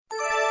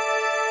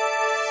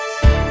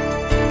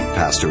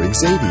Pastor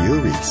Xavier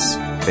Reese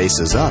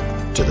faces up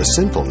to the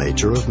sinful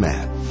nature of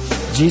man.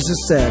 Jesus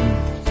said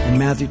in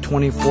Matthew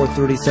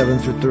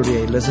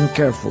 24:37-38, listen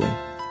carefully.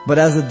 But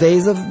as the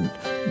days of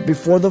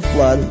before the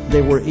flood,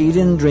 they were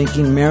eating,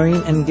 drinking,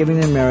 marrying, and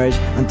giving in marriage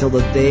until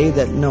the day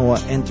that Noah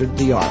entered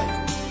the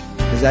ark.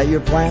 Is that your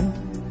plan?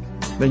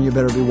 Then you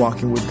better be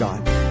walking with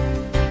God.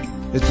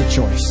 It's a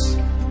choice.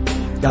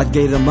 God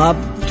gave them up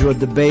to a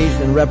debased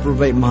and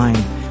reprobate mind.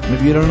 And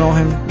if you don't know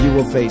Him, you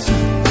will face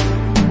Him.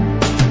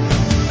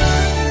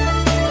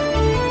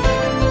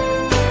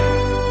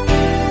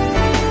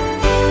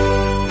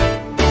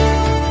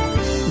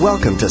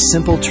 Welcome to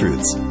Simple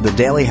Truths, the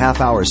daily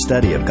half-hour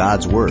study of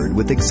God's Word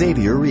with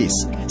Xavier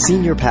Reese,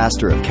 Senior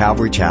Pastor of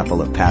Calvary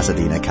Chapel of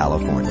Pasadena,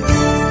 California.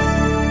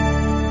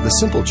 The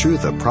simple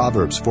truth of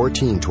Proverbs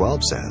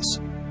 14:12 says,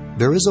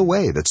 "There is a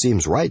way that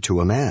seems right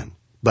to a man,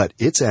 but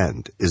its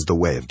end is the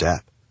way of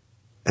death."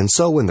 And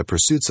so when the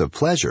pursuits of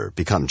pleasure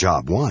become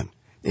job one,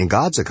 in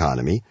God's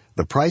economy,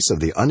 the price of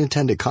the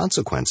unintended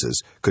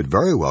consequences could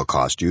very well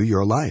cost you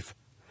your life.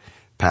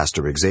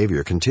 Pastor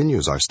Xavier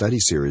continues our study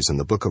series in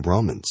the book of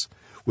Romans,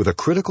 with a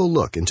critical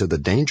look into the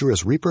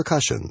dangerous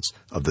repercussions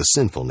of the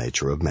sinful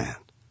nature of man.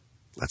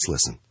 Let's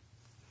listen.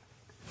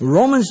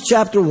 Romans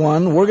chapter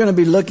 1, we're going to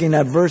be looking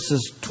at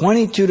verses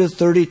 22 to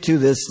 32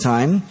 this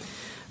time.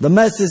 The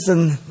message is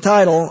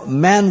entitled,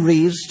 Man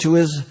Reaves to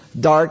His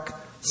Dark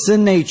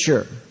Sin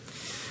Nature.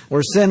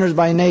 We're sinners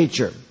by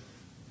nature.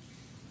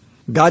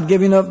 God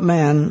giving up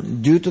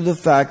man due to the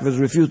fact of his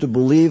refusal to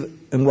believe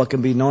in what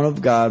can be known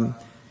of God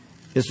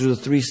is through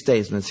the three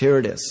statements. Here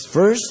it is.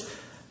 First,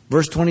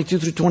 verse 22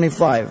 through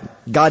 25,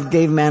 God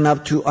gave man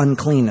up to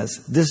uncleanness.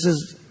 This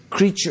is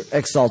creature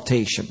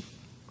exaltation.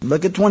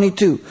 Look at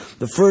 22.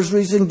 The first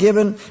reason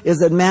given is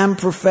that man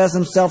professed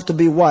himself to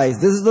be wise.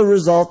 This is the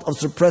result of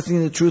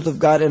suppressing the truth of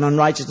God in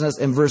unrighteousness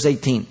in verse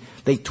 18.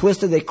 They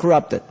twisted, they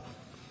corrupted.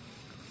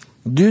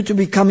 Due to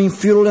becoming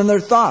futile in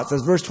their thoughts,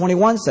 as verse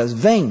 21 says,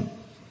 vain.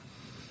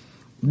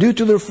 Due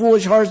to their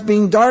foolish hearts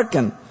being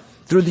darkened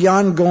through the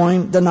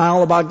ongoing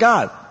denial about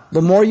God.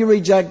 The more you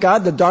reject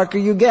God, the darker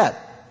you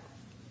get.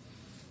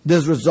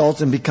 This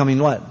results in becoming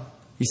what?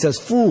 He says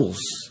fools.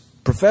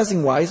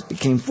 Professing wise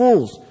became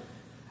fools.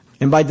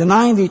 And by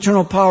denying the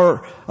eternal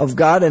power of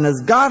God and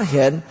His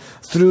Godhead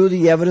through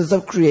the evidence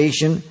of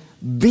creation,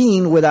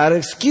 being without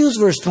excuse,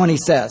 verse 20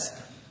 says.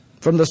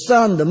 From the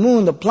sun, the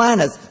moon, the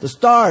planets, the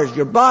stars,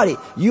 your body,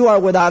 you are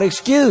without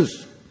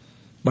excuse.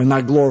 By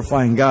not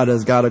glorifying God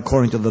as God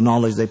according to the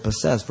knowledge they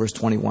possess, verse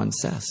 21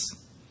 says.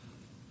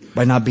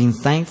 By not being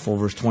thankful,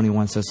 verse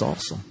 21 says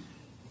also.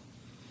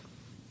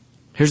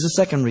 Here's the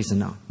second reason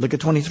now. Look at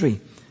 23.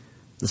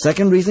 The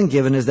second reason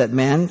given is that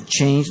man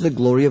changed the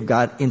glory of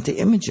God into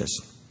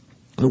images.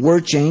 The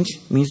word change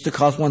means to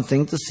cause one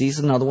thing to cease,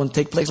 another one to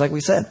take place, like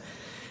we said.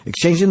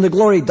 Exchanging the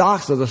glory,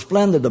 doxa, the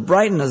splendor, the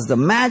brightness, the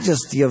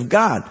majesty of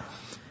God.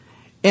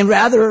 And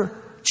rather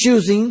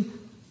choosing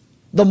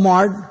the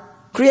marred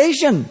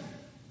creation.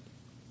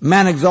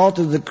 Man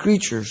exalted the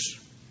creatures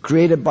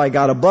created by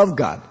God above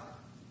God.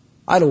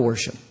 Idol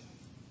worship.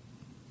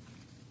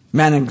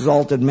 Man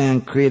exalted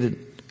man created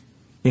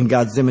in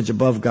God's image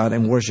above God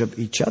and worship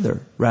each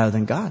other rather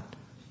than God.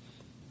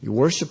 You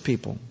worship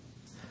people.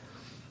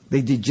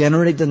 They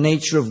degenerate the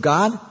nature of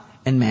God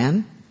and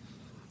man.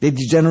 They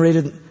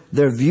degenerated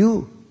their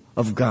view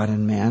of God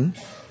and man.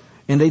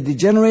 And they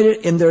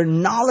degenerated in their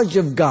knowledge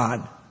of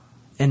God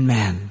and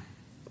man.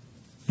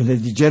 And they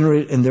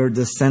degenerated in their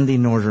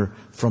descending order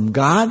from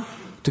God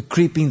to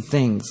creeping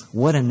things.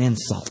 What an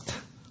insult.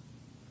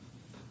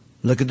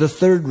 Look at the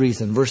third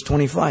reason, verse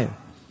 25.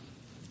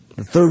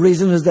 The third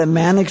reason is that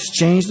man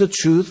exchanged the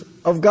truth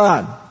of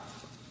God.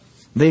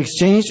 They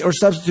exchanged or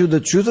substituted the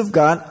truth of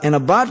God and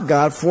about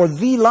God for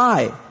the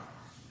lie,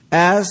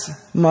 as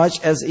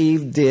much as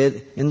Eve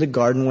did in the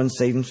garden when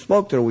Satan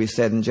spoke to her, we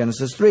said in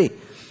Genesis 3.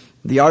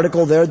 The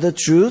article there, the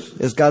truth,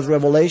 is God's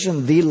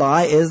revelation. The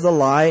lie is the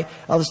lie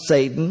of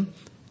Satan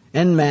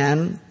and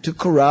man to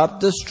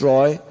corrupt,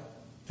 destroy,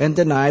 and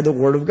deny the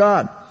Word of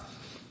God.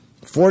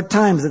 4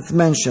 times it's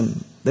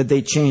mentioned that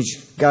they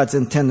changed God's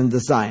intent and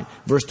design.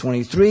 Verse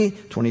 23,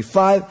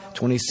 25,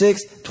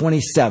 26,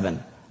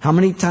 27. How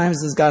many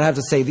times does God have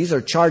to say, these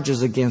are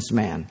charges against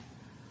man?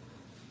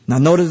 Now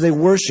notice they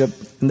worship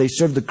and they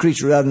serve the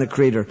creature rather than the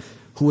Creator,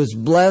 who is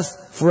blessed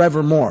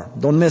forevermore.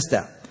 Don't miss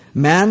that.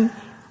 Man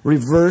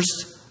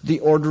reversed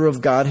the order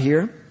of God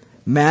here.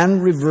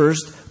 Man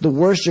reversed the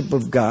worship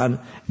of God.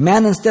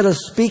 Man, instead of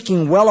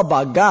speaking well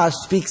about God,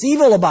 speaks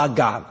evil about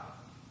God.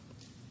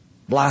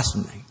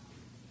 Blasphemy.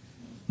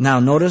 Now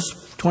notice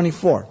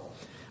 24.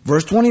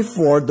 Verse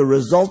 24, the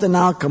resultant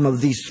outcome of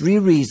these 3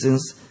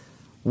 reasons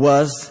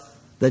was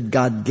that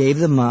God gave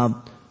them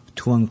up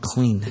to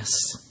uncleanness.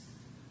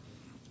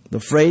 The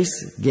phrase,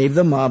 gave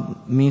them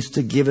up, means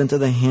to give into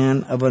the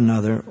hand of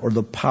another or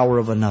the power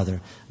of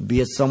another,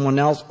 be it someone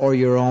else or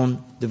your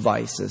own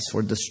devices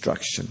for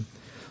destruction.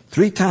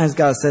 3 times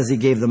God says He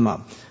gave them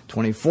up.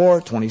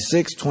 24,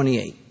 26,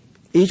 28.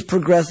 Each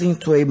progressing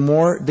to a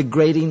more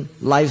degrading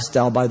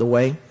lifestyle, by the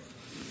way.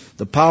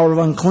 The power of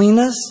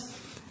uncleanness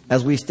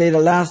as we stated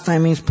last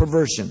time, means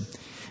perversion.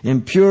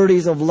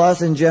 Impurities of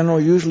lust in general,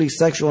 usually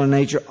sexual in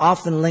nature,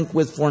 often linked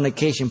with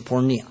fornication,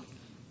 porneia.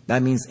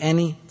 That means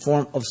any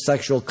form of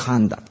sexual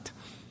conduct.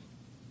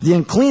 The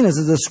uncleanness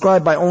is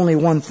described by only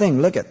one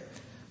thing. Look at,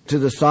 to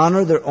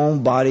dishonor their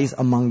own bodies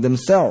among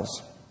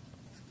themselves.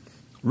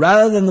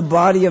 Rather than the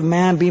body of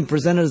man being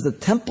presented as the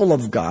temple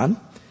of God,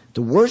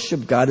 to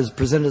worship God is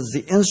presented as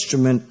the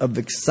instrument of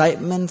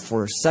excitement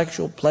for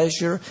sexual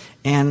pleasure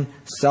and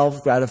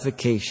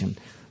self-gratification.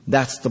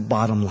 That's the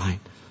bottom line.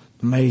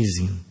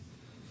 Amazing.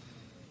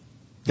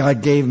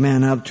 God gave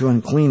man up to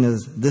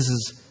uncleanness. This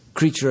is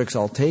creature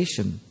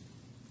exaltation.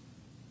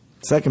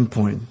 Second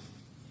point,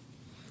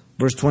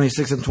 verse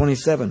 26 and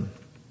 27.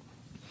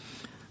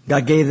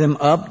 God gave them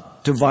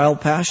up to vile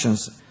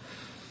passions.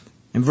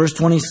 In verse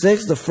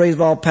 26, the phrase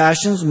vile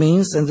passions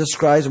means and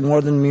describes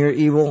more than mere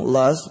evil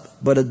lust,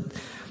 but a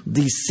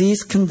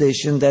deceased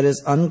condition that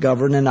is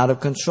ungoverned and out of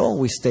control,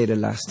 we stated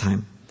last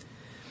time.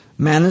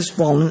 Man is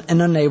fallen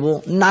and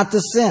unable not to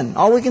sin.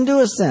 All we can do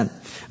is sin.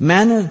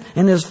 Man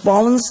in his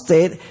fallen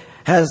state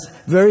has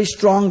very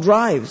strong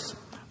drives,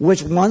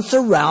 which once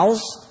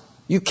aroused,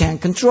 you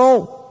can't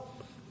control.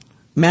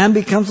 Man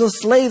becomes a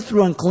slave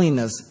through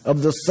uncleanness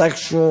of the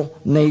sexual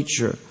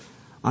nature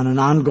on an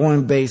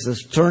ongoing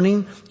basis,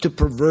 turning to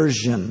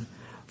perversion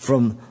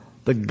from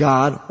the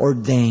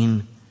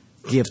God-ordained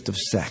gift of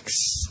sex.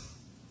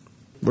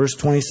 Verse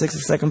 26, the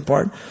second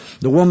part.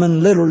 The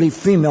woman, literally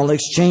female,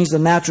 exchanged the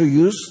natural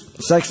use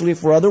sexually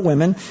for other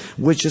women,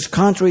 which is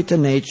contrary to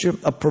nature,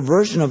 a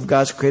perversion of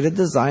God's created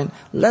design,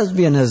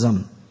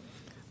 lesbianism.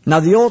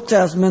 Now, the Old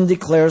Testament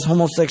declares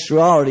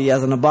homosexuality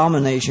as an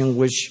abomination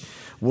which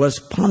was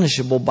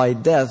punishable by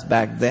death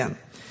back then.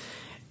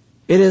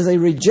 It is a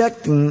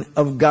rejecting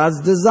of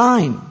God's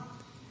design.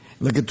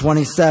 Look at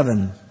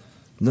 27.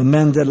 The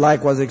men did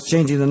likewise,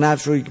 exchanging the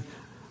natural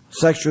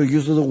sexual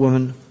use of the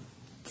woman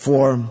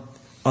for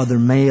other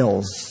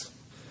males.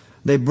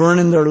 They burn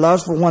in their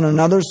lust for one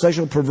another,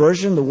 sexual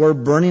perversion. The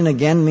word burning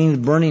again means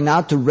burning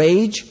out, to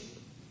rage.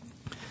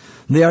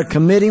 They are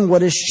committing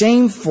what is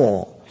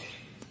shameful.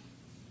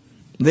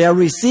 They are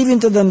receiving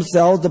to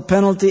themselves the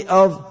penalty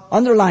of,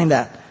 underline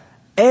that,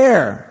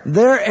 error,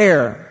 their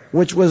error,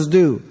 which was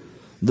due.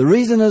 The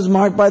reason is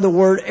marked by the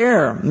word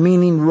error,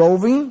 meaning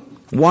roving,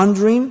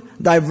 wandering,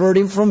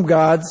 diverting from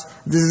God's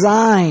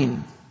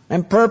design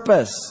and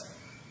purpose.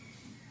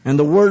 And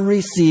the word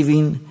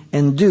receiving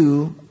and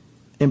due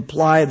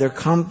imply their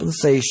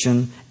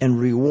compensation and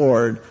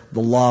reward, the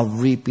law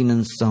of reaping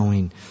and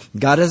sowing.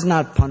 God is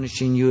not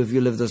punishing you if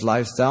you live this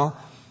lifestyle.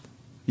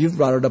 You've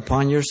brought it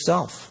upon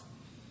yourself.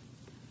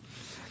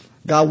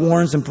 God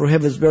warns and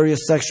prohibits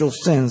various sexual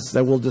sins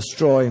that will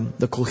destroy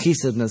the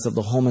cohesiveness of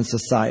the home and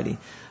society.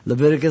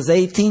 Leviticus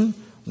 18,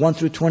 1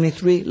 through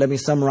 23, let me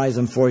summarize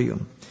them for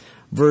you.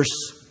 Verse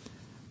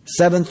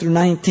 7 through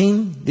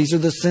 19, these are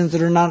the sins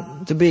that are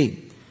not to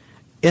be.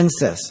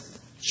 Incest,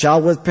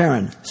 child with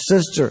parent,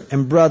 sister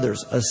and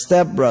brothers, a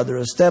stepbrother,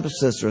 a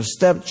stepsister, a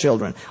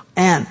stepchildren,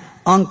 aunt,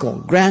 uncle,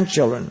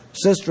 grandchildren,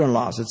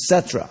 sister-in-laws,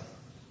 etc.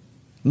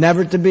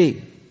 Never to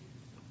be.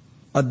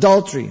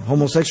 Adultery,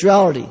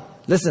 homosexuality.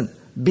 Listen,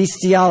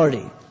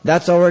 bestiality.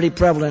 That's already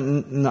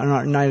prevalent in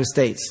our United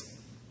States.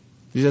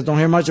 You just don't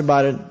hear much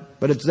about it,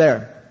 but it's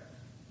there.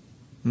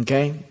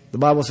 Okay? The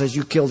Bible says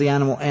you kill the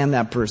animal and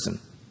that person,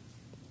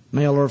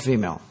 male or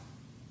female.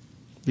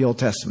 The Old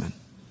Testament.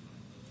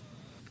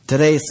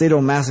 Today,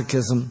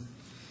 sadomasochism,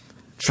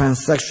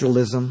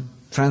 transsexualism,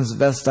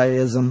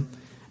 transvestitism,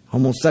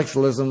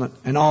 homosexualism,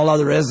 and all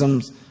other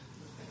isms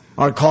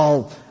are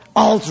called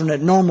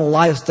alternate normal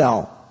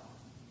lifestyle.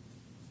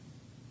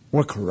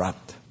 We're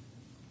corrupt.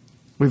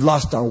 We've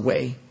lost our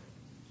way.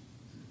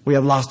 We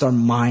have lost our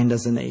mind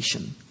as a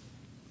nation.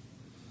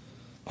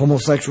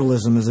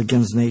 Homosexualism is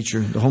against nature.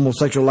 The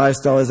homosexual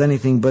lifestyle is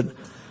anything but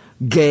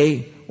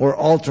gay or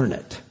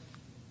alternate.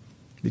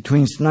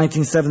 Between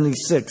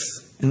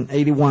 1976 and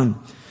 81,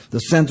 the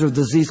Center of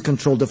Disease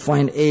Control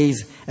defined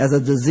AIDS as a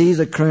disease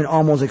occurring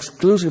almost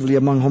exclusively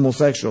among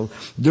homosexuals.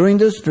 During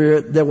this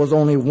period, there was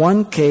only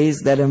one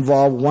case that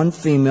involved one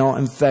female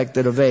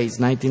infected of AIDS,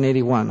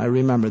 1981. I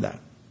remember that.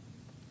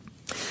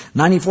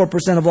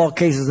 94% of all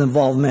cases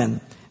involved men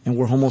and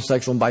were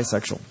homosexual and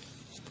bisexual.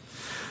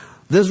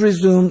 This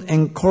resumed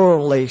in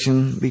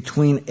correlation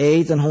between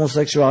AIDS and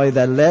homosexuality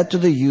that led to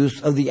the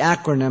use of the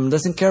acronym,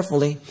 listen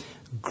carefully,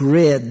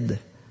 GRID.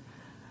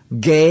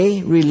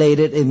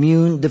 Gay-related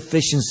immune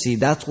deficiency.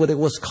 That's what it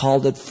was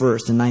called at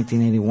first in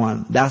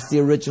 1981. That's the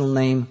original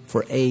name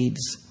for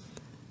AIDS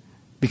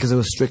because it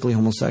was strictly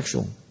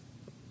homosexual.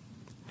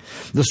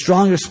 The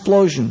strong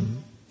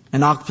explosion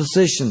and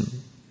opposition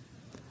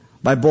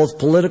by both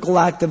political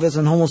activists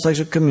and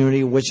homosexual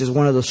community, which is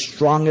one of the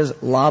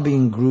strongest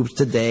lobbying groups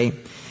today,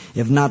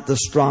 if not the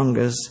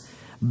strongest,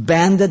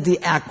 banded the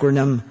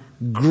acronym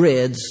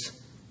GRIDS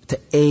to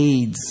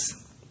AIDS,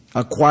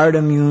 acquired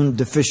immune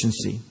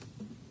deficiency.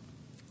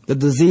 The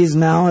disease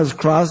now has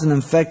crossed an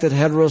infected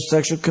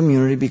heterosexual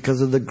community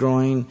because of the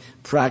growing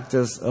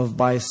practice of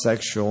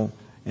bisexual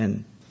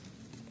and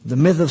The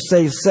myth of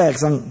safe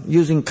sex on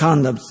using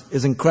condoms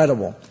is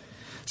incredible,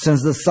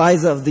 since the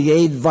size of the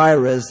AIDS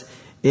virus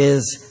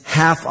is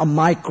half a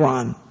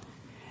micron,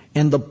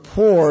 and the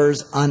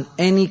pores on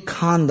any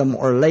condom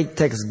or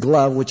latex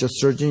glove which a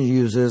surgeon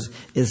uses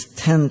is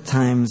 10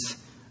 times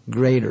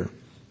greater.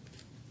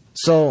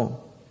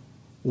 So,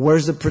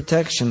 where's the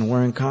protection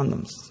wearing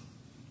condoms?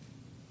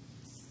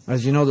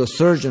 As you know, the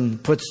surgeon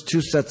puts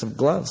 2 sets of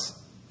gloves.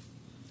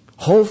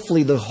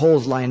 Hopefully the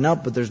holes line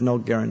up, but there's no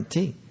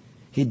guarantee.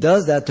 He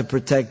does that to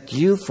protect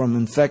you from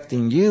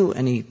infecting you,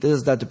 and he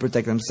does that to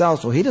protect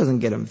himself so he doesn't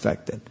get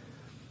infected.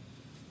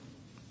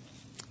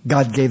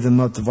 God gave them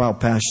up to vile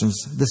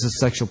passions. This is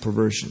sexual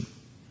perversion.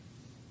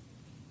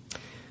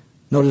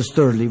 Notice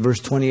thirdly, verse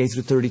 28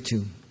 through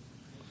 32.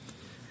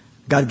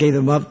 God gave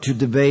them up to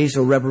debased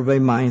or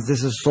reprobate minds.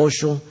 This is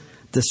social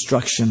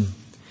destruction.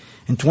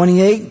 In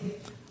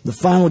 28, the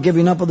final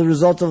giving up of the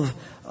result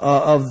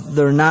of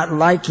their not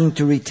liking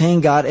to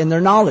retain God in their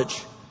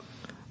knowledge.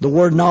 The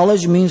word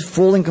knowledge means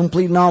full and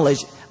complete knowledge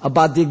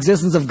about the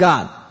existence of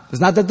God.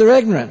 It's not that they're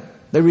ignorant.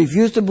 They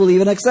refuse to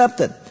believe and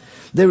accept it.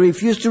 They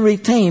refuse to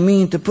retain,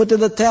 meaning to put to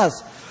the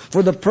test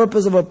for the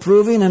purpose of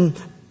approving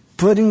and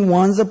putting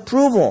one's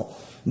approval.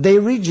 They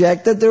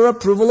rejected their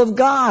approval of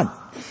God.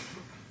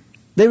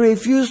 They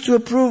refused to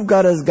approve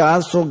God as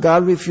God, so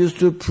God refused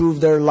to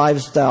approve their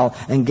lifestyle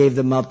and gave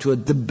them up to a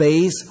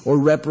debased or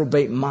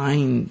reprobate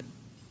mind.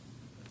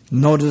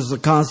 Notice the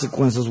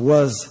consequences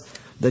was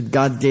that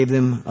God gave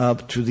them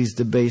up to these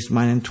debased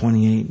mind in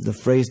 28. The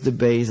phrase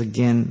debased,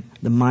 again,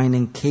 the mind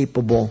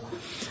incapable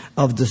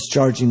of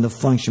discharging the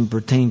function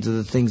pertaining to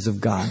the things of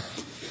God.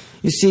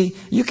 You see,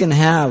 you can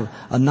have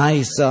a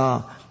nice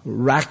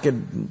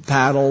racket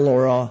paddle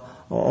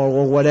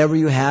or whatever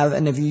you have,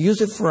 and if you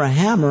use it for a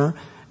hammer,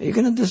 you're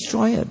going to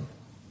destroy it.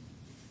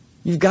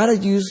 You've got to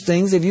use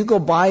things. If you go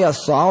buy a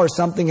saw or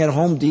something at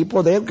Home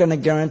Depot, they're going to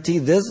guarantee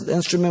this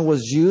instrument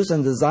was used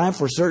and designed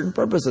for certain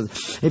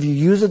purposes. If you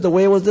use it the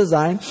way it was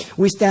designed,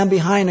 we stand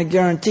behind it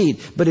guaranteed.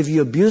 But if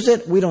you abuse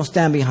it, we don't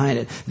stand behind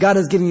it. God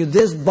has given you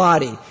this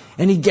body,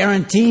 and He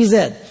guarantees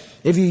it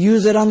if you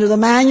use it under the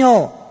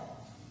manual.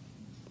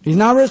 He's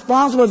not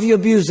responsible if you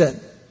abuse it.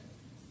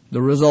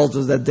 The result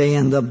is that they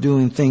end up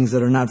doing things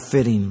that are not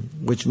fitting,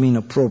 which mean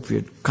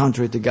appropriate,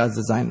 contrary to God's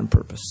design and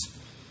purpose.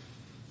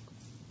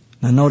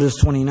 Now notice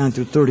 29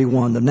 through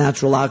 31. The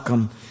natural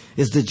outcome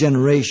is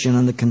degeneration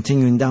and the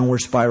continuing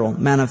downward spiral,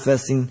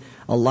 manifesting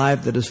a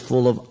life that is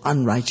full of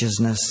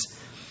unrighteousness.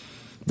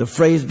 The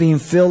phrase being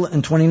filled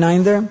in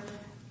 29 there,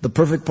 the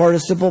perfect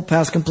participle,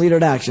 past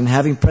completed action,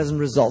 having present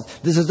results.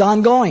 This is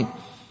ongoing.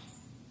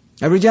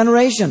 Every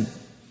generation.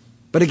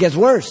 But it gets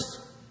worse.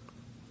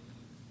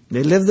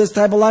 They live this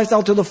type of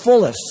lifestyle to the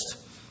fullest.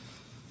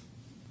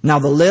 Now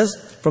the list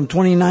from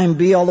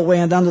 29b all the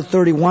way down to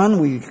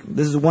 31,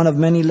 this is one of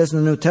many lists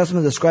in the New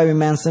Testament describing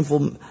man's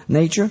sinful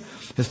nature,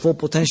 his full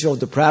potential of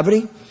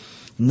depravity.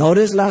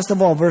 Notice, last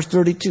of all, verse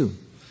 32.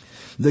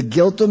 The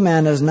guilt of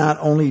man is not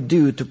only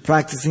due to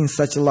practicing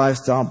such a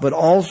lifestyle, but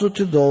also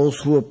to those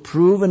who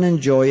approve and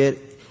enjoy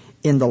it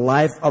in the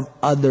life of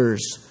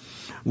others,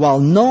 while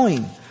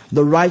knowing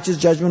the righteous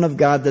judgment of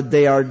God that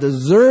they are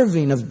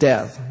deserving of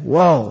death.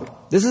 Whoa.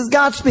 This is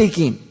God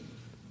speaking.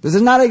 This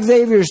is not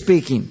Xavier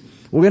speaking.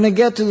 We're going to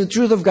get to the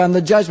truth of God and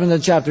the judgment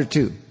in chapter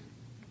 2.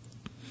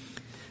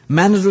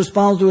 Man is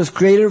responsible to his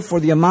Creator for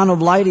the amount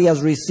of light he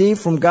has received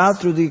from God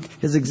through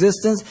his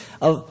existence,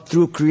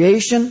 through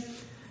creation,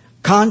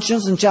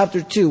 conscience in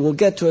chapter 2. We'll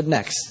get to it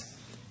next.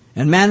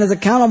 And man is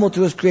accountable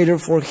to his Creator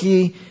for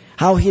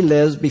how he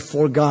lives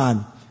before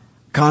God,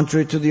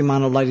 contrary to the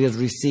amount of light he has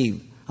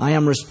received. I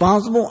am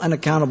responsible and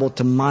accountable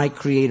to my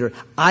Creator.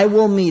 I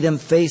will meet Him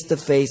face to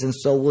face, and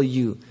so will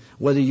you.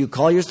 Whether you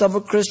call yourself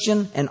a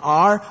Christian and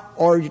are,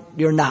 or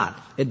you're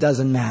not, it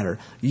doesn't matter.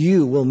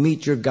 You will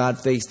meet your God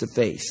face to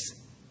face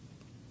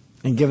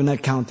and give an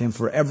account to Him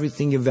for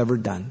everything you've ever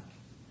done.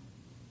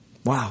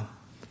 Wow.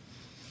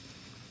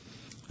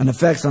 An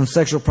effects on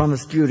sexual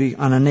promiscuity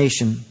on a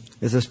nation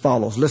is as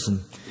follows.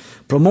 Listen.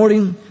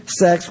 Promoting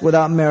sex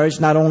without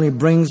marriage not only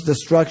brings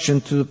destruction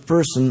to the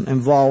person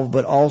involved,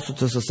 but also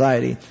to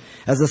society.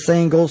 As the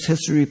saying goes,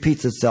 history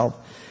repeats itself.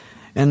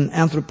 An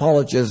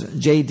anthropologist,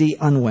 J.D.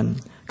 Unwin,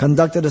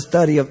 conducted a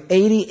study of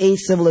 88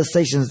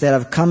 civilizations that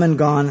have come and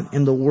gone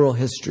in the world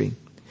history.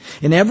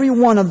 In every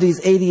one of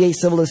these 88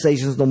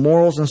 civilizations, the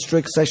morals and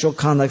strict sexual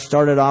conduct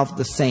started off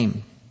the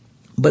same.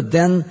 But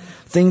then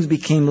things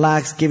became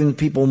lax, giving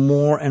people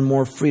more and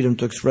more freedom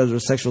to express their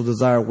sexual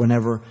desire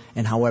whenever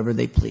and however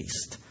they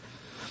pleased.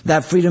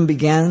 That freedom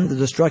began the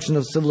destruction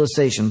of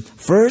civilization.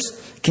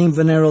 First came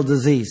venereal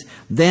disease.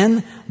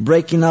 Then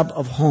breaking up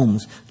of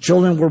homes.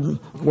 Children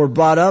were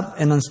brought up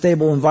in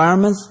unstable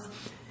environments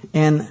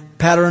and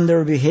patterned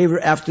their behavior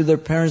after their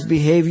parents'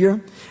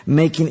 behavior,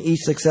 making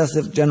each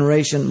successive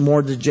generation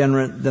more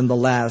degenerate than the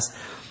last.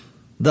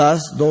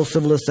 Thus, those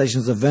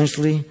civilizations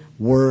eventually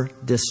were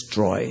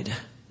destroyed.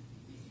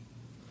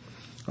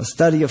 A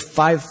study of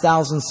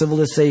 5,000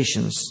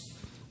 civilizations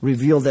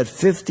revealed that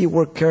 50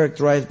 were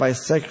characterized by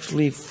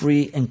sexually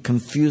free and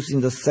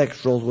confusing the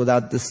sex roles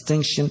without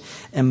distinction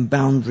and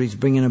boundaries,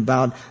 bringing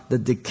about the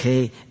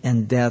decay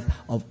and death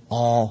of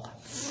all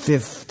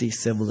 50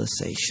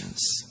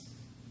 civilizations.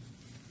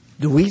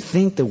 Do we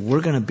think that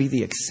we're going to be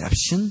the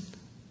exception?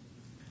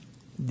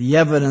 The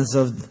evidence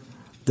of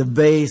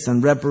debased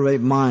and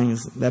reprobate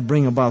minds that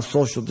bring about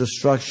social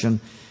destruction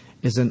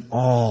is in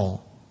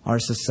all our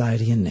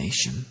society and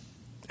nation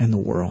and the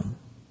world.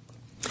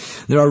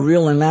 There are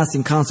real and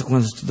lasting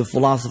consequences to the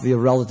philosophy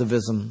of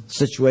relativism,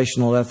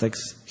 situational ethics,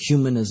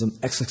 humanism,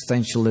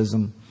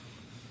 existentialism,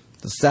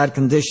 the sad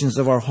conditions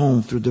of our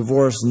home through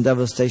divorce and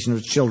devastation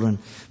of children.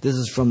 This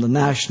is from the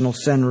National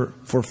Center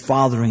for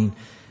Fathering,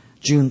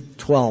 June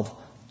 12,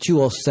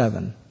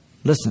 2007.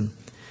 Listen.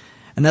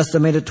 An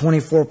estimated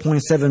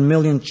 24.7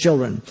 million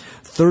children,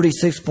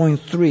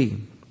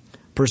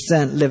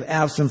 36.3% live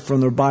absent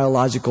from their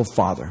biological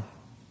father.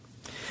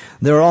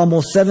 There are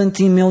almost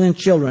 17 million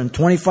children,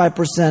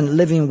 25%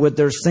 living with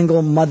their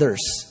single mothers.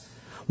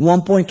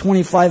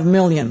 1.25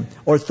 million,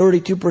 or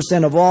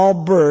 32% of all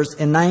births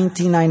in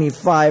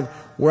 1995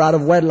 were out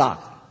of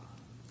wedlock.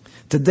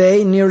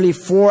 Today, nearly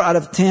 4 out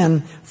of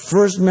 10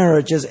 first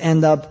marriages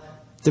end up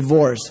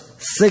divorced.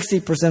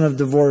 60% of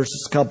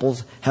divorced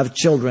couples have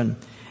children,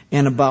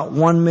 and about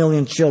 1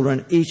 million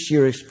children each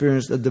year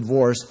experience the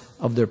divorce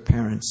of their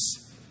parents.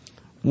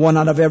 1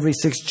 out of every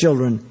 6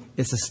 children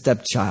is a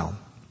stepchild.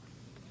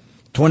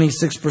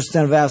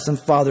 26% of absent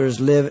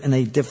fathers live in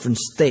a different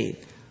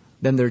state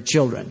than their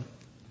children.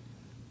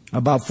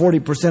 About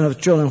 40% of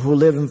children who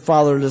live in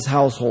fatherless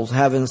households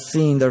haven't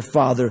seen their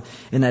father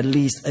in at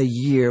least a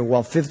year,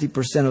 while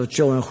 50% of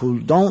children who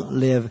don't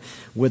live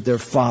with their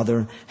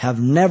father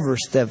have never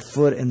stepped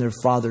foot in their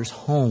father's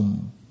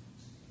home.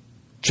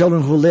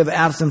 Children who live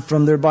absent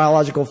from their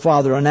biological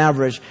father, on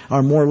average,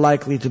 are more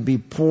likely to be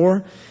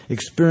poor,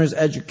 experience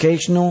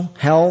educational,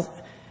 health,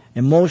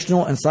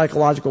 emotional, and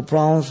psychological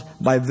problems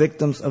by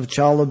victims of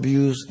child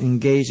abuse,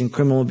 engaged in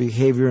criminal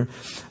behavior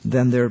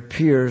than their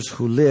peers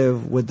who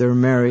live with their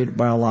married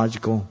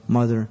biological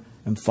mother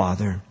and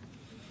father.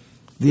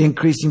 The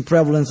increasing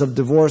prevalence of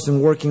divorce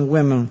in working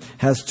women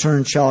has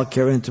turned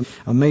childcare into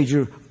a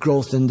major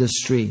growth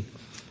industry.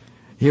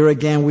 Here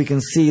again, we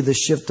can see the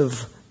shift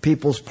of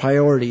people's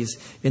priorities.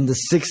 In the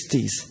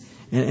 60s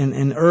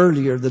and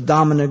earlier, the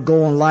dominant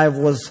goal in life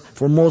was,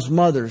 for most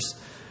mothers,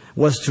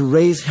 was to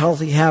raise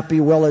healthy,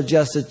 happy,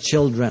 well-adjusted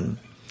children.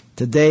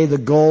 Today, the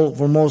goal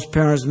for most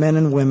parents, men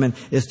and women,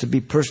 is to be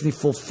personally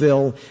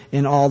fulfilled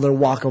in all their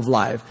walk of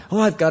life. Oh,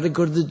 I've got to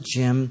go to the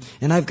gym,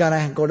 and I've got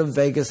to go to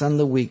Vegas on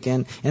the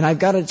weekend, and I've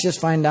got to just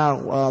find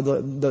out,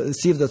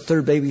 see if the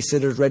third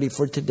babysitter is ready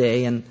for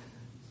today. And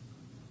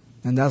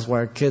that's why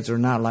our kids are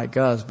not like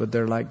us, but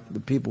they're like the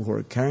people who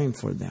are caring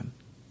for them.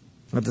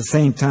 At the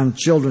same time,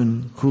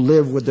 children who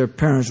live with their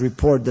parents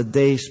report that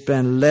they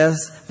spend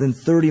less than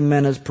 30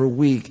 minutes per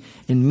week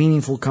in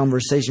meaningful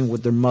conversation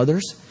with their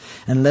mothers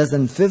and less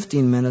than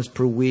 15 minutes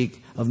per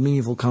week of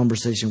meaningful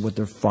conversation with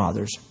their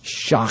fathers.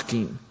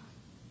 Shocking.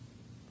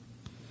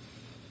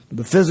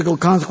 The physical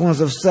consequence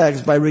of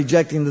sex by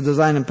rejecting the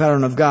design and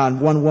pattern of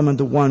God, one woman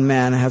to one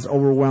man, has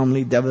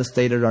overwhelmingly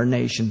devastated our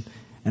nation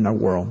and our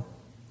world.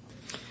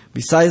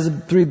 Besides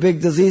the 3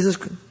 big diseases,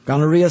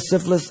 gonorrhea,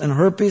 syphilis, and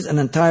herpes, an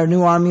entire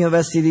new army of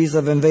STDs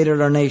have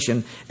invaded our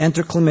nation.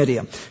 Enter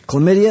chlamydia.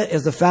 Chlamydia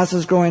is the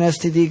fastest growing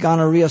STD.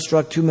 Gonorrhea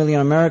struck 2 million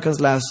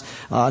Americans last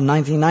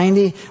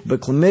 1990,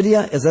 but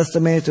chlamydia is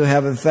estimated to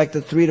have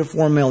infected 3 to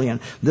 4 million.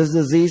 This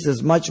disease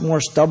is much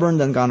more stubborn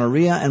than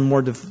gonorrhea and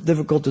more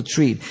difficult to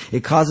treat.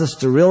 It causes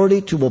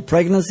sterility, tubal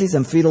pregnancies,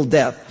 and fetal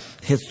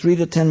death. Hits 3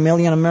 to 10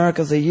 million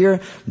Americans a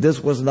year.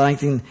 This was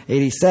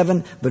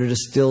 1987, but it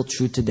is still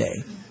true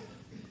today.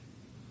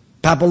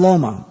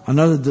 Papilloma,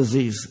 another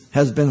disease,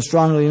 has been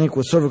strongly linked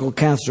with cervical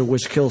cancer,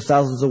 which kills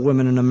thousands of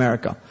women in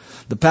America.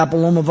 The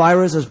papilloma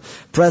virus is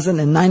present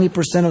in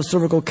 90% of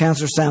cervical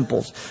cancer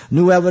samples.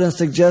 New evidence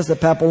suggests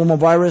that papilloma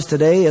virus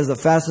today is the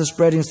fastest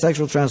spreading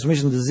sexual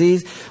transmission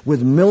disease,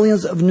 with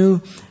millions of new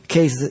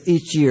cases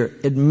each year.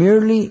 It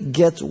merely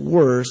gets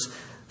worse.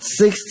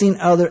 16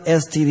 other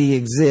STD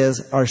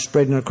exists, are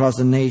spreading across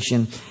the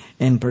nation,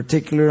 in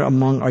particular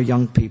among our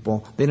young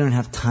people. They don't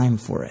have time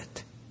for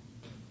it.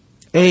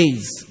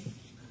 AIDS.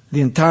 The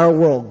entire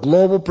world,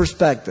 global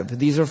perspective.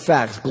 These are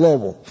facts,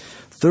 global.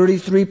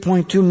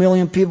 33.2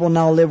 million people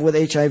now live with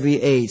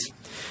HIV/AIDS.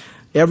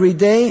 Every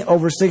day,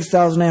 over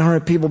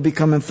 6,800 people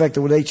become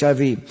infected with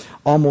HIV,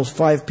 almost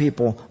 5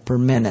 people per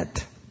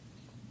minute.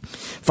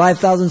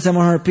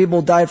 5,700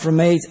 people die from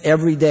AIDS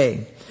every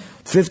day.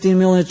 15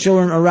 million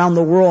children around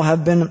the world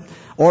have been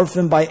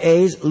orphaned by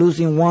AIDS,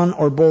 losing one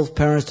or both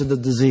parents to the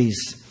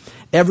disease.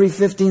 Every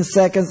 15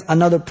 seconds,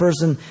 another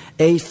person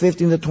aged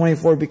 15 to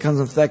 24 becomes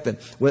infected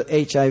with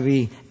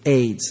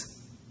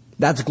HIV/AIDS.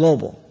 That's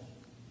global.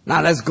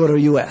 Now let's go to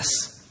the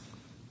U.S.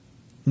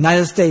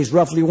 United States,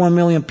 roughly 1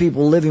 million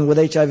people living with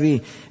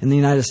HIV in the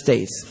United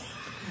States.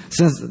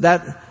 Since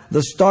that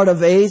the start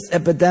of AIDS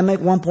epidemic,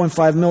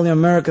 1.5 million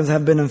Americans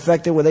have been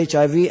infected with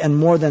HIV, and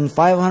more than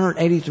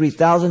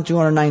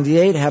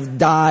 583,298 have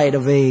died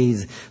of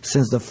AIDS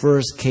since the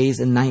first case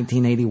in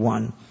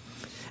 1981.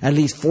 At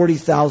least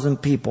 40,000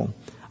 people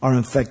are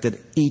infected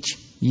each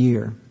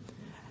year.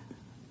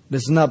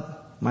 Listen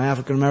up, my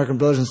African American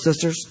brothers and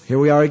sisters. Here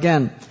we are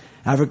again.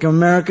 African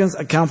Americans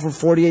account for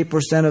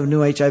 48% of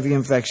new HIV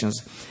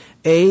infections.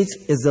 AIDS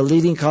is the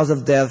leading cause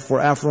of death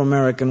for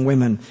Afro-American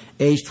women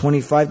aged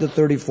 25 to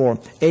 34.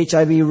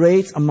 HIV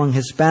rates among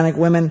Hispanic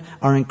women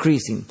are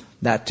increasing.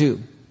 That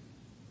too.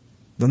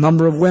 The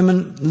number of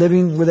women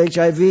living with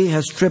HIV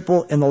has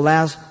tripled in the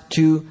last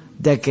 2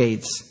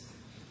 decades.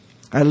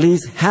 At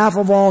least half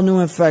of all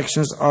new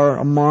infections are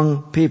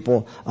among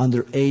people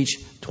under age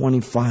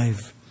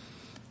 25.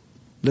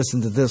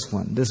 Listen to this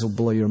one. This will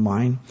blow your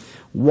mind.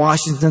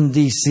 Washington,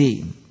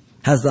 D.C.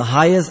 has the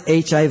highest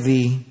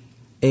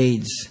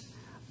HIV/AIDS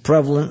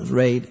prevalent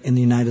rate in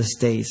the United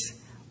States.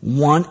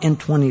 1 in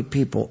 20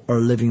 people are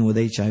living with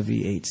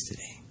HIV/AIDS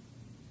today.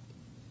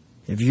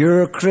 If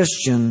you're a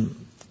Christian,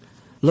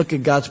 look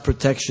at God's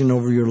protection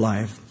over your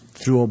life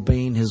through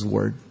obeying His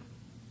Word.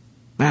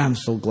 Man, I'm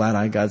so glad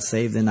I got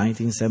saved in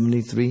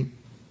 1973.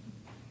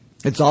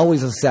 It's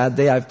always a sad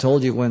day. I've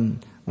told you when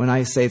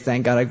I say,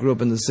 thank God I grew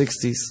up in the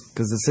 60s,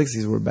 because the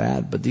 60s were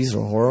bad, but these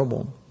are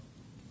horrible.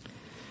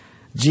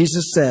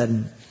 Jesus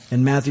said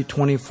in Matthew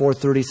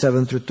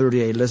 24:37 through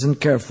 38, listen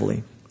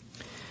carefully.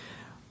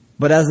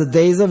 But as the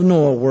days of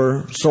Noah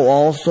were, so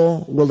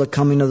also will the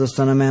coming of the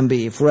Son of Man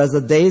be. For as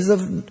the days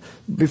of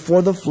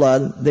before the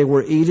flood, they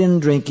were eating,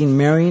 drinking,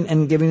 marrying,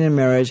 and giving in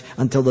marriage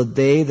until the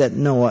day that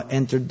Noah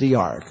entered the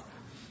ark.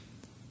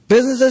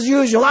 Business as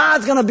usual.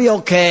 It's going to be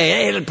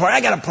okay. Hey,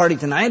 I got a party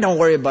tonight. Don't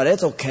worry about it.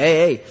 It's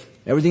okay. Hey,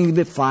 everything will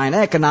be fine.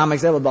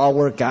 Economics, that will all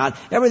work out.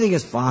 Everything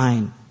is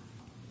fine.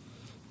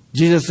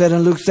 Jesus said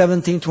in Luke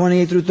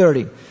 17:28 through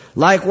 30,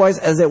 likewise,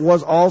 as it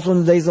was also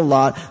in the days of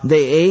Lot,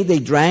 they ate, they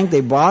drank, they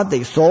bought,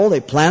 they sold,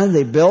 they planted,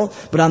 they built.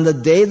 But on the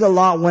day that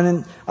Lot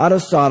went out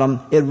of Sodom,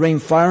 it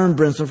rained fire and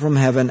brimstone from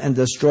heaven and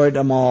destroyed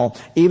them all.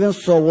 Even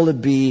so will it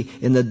be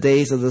in the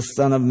days of the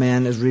Son of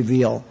Man is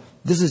revealed.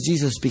 This is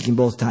Jesus speaking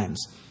both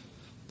times.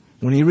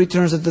 When He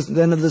returns at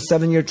the end of the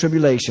 7-year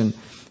tribulation,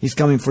 He's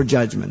coming for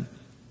judgment.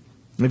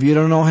 If you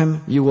don't know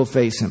Him, you will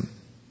face Him.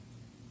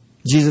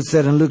 Jesus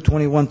said in Luke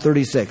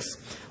 21:36,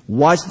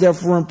 watch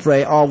therefore and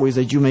pray always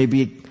that you may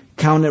be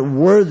counted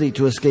worthy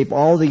to escape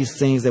all these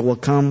things that will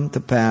come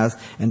to pass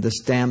and to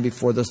stand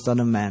before the Son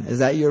of Man. Is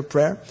that your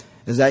prayer?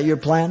 Is that your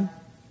plan?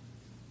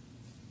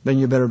 Then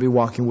you better be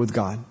walking with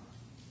God.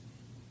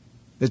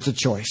 It's a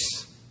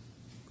choice.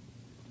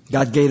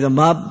 God gave them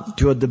up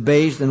to a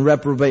debased and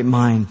reprobate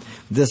mind.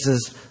 This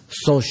is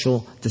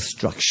social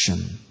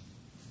destruction.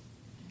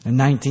 In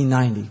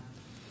 1990,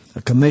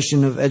 a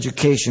commission of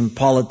education,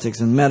 politics,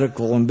 and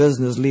medical and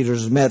business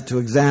leaders met to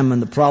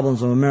examine the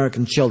problems of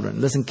American children.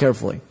 Listen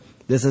carefully.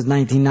 This is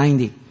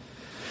 1990.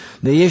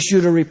 They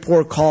issued a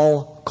report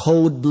called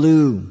Code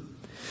Blue,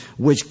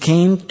 which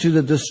came to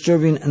the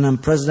disturbing and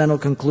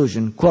unprecedented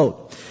conclusion,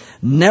 quote,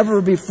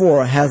 never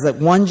before has that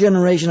one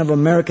generation of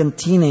American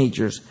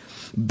teenagers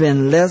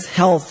been less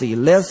healthy,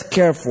 less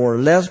cared for,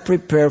 less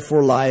prepared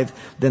for life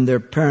than their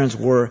parents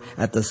were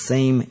at the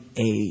same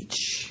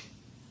age.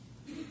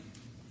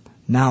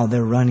 Now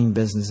they're running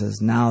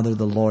businesses. Now they're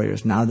the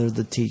lawyers. Now they're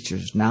the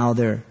teachers. Now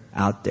they're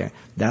out there.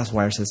 That's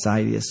why our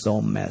society is so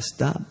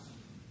messed up.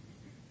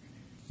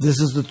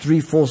 This is the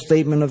threefold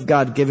statement of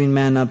God giving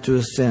man up to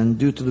his sin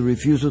due to the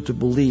refusal to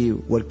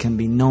believe what can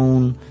be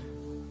known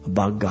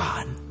about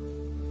God.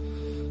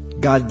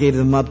 God gave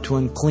them up to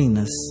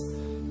uncleanness.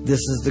 This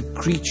is the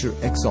creature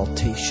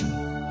exaltation.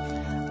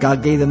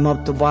 God gave them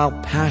up to vile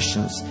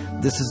passions.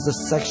 This is the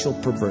sexual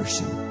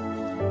perversion.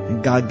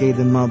 And God gave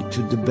them up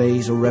to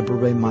debased or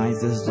reprobate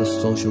minds. This is the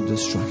social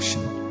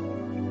destruction.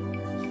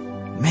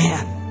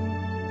 Man,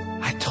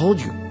 I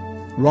told you,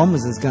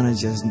 Romans is going to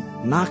just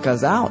knock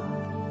us out.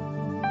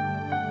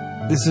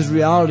 This is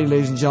reality,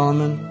 ladies and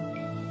gentlemen.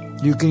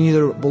 You can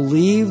either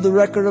believe the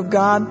record of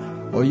God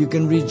or you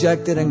can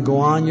reject it and go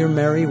on your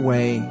merry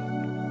way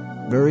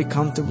very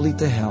comfortably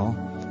to hell.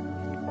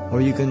 Or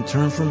you can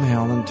turn from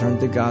hell and turn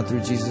to God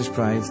through Jesus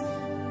Christ.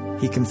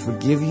 He can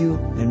forgive you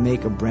and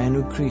make a brand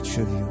new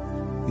creature of you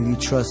if you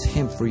trust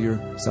Him for your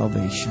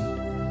salvation.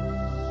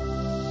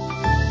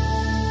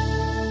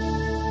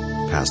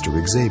 Pastor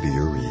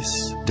Xavier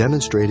Reese,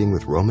 demonstrating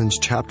with Romans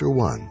chapter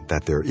 1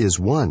 that there is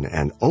one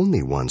and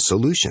only one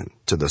solution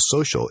to the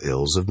social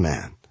ills of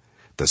man,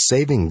 the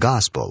saving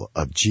gospel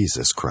of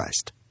Jesus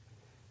Christ.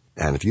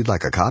 And if you'd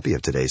like a copy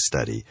of today's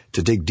study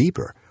to dig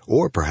deeper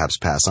or perhaps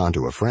pass on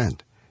to a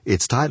friend,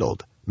 it's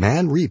titled,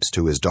 Man Reaps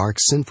to His Dark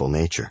Sinful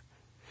Nature.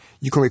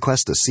 You can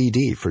request a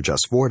CD for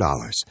just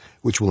 $4,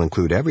 which will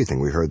include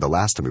everything we heard the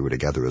last time we were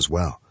together as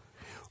well.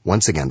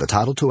 Once again, the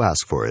title to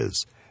ask for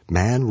is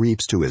Man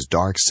Reaps to His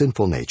Dark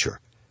Sinful Nature,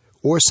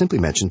 or simply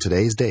mention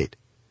today's date.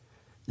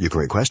 You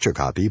can request your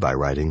copy by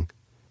writing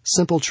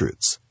Simple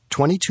Truths,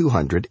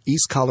 2200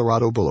 East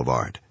Colorado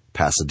Boulevard,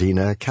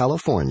 Pasadena,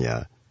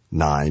 California,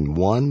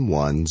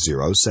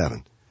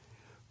 800-926-9107.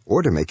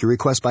 Or to make your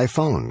request by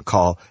phone,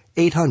 call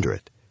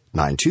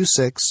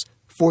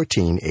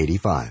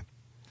 800-926-1485.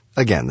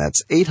 Again,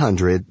 that's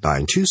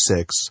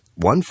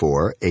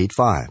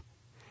 800-926-1485.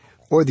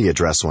 Or the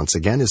address once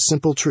again is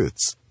Simple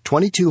Truths,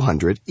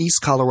 2200 East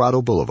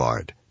Colorado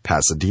Boulevard,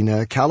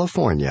 Pasadena,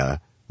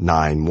 California,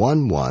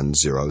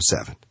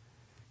 91107.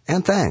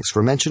 And thanks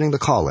for mentioning the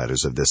call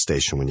letters of this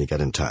station when you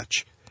get in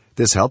touch.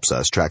 This helps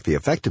us track the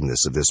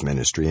effectiveness of this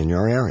ministry in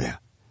your area.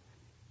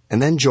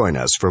 And then join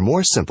us for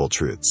more Simple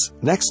Truths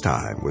next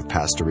time with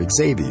Pastor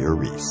Xavier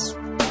Reese.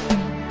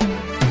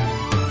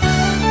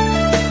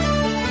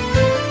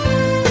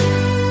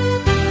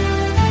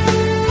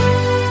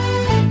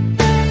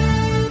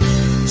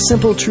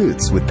 Simple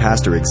Truths with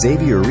Pastor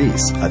Xavier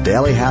Reese, a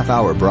daily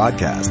half-hour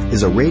broadcast,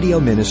 is a radio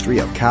ministry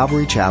of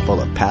Calvary Chapel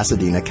of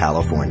Pasadena,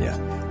 California.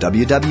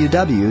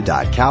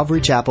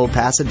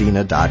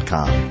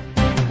 www.calvarychapelpasadena.com.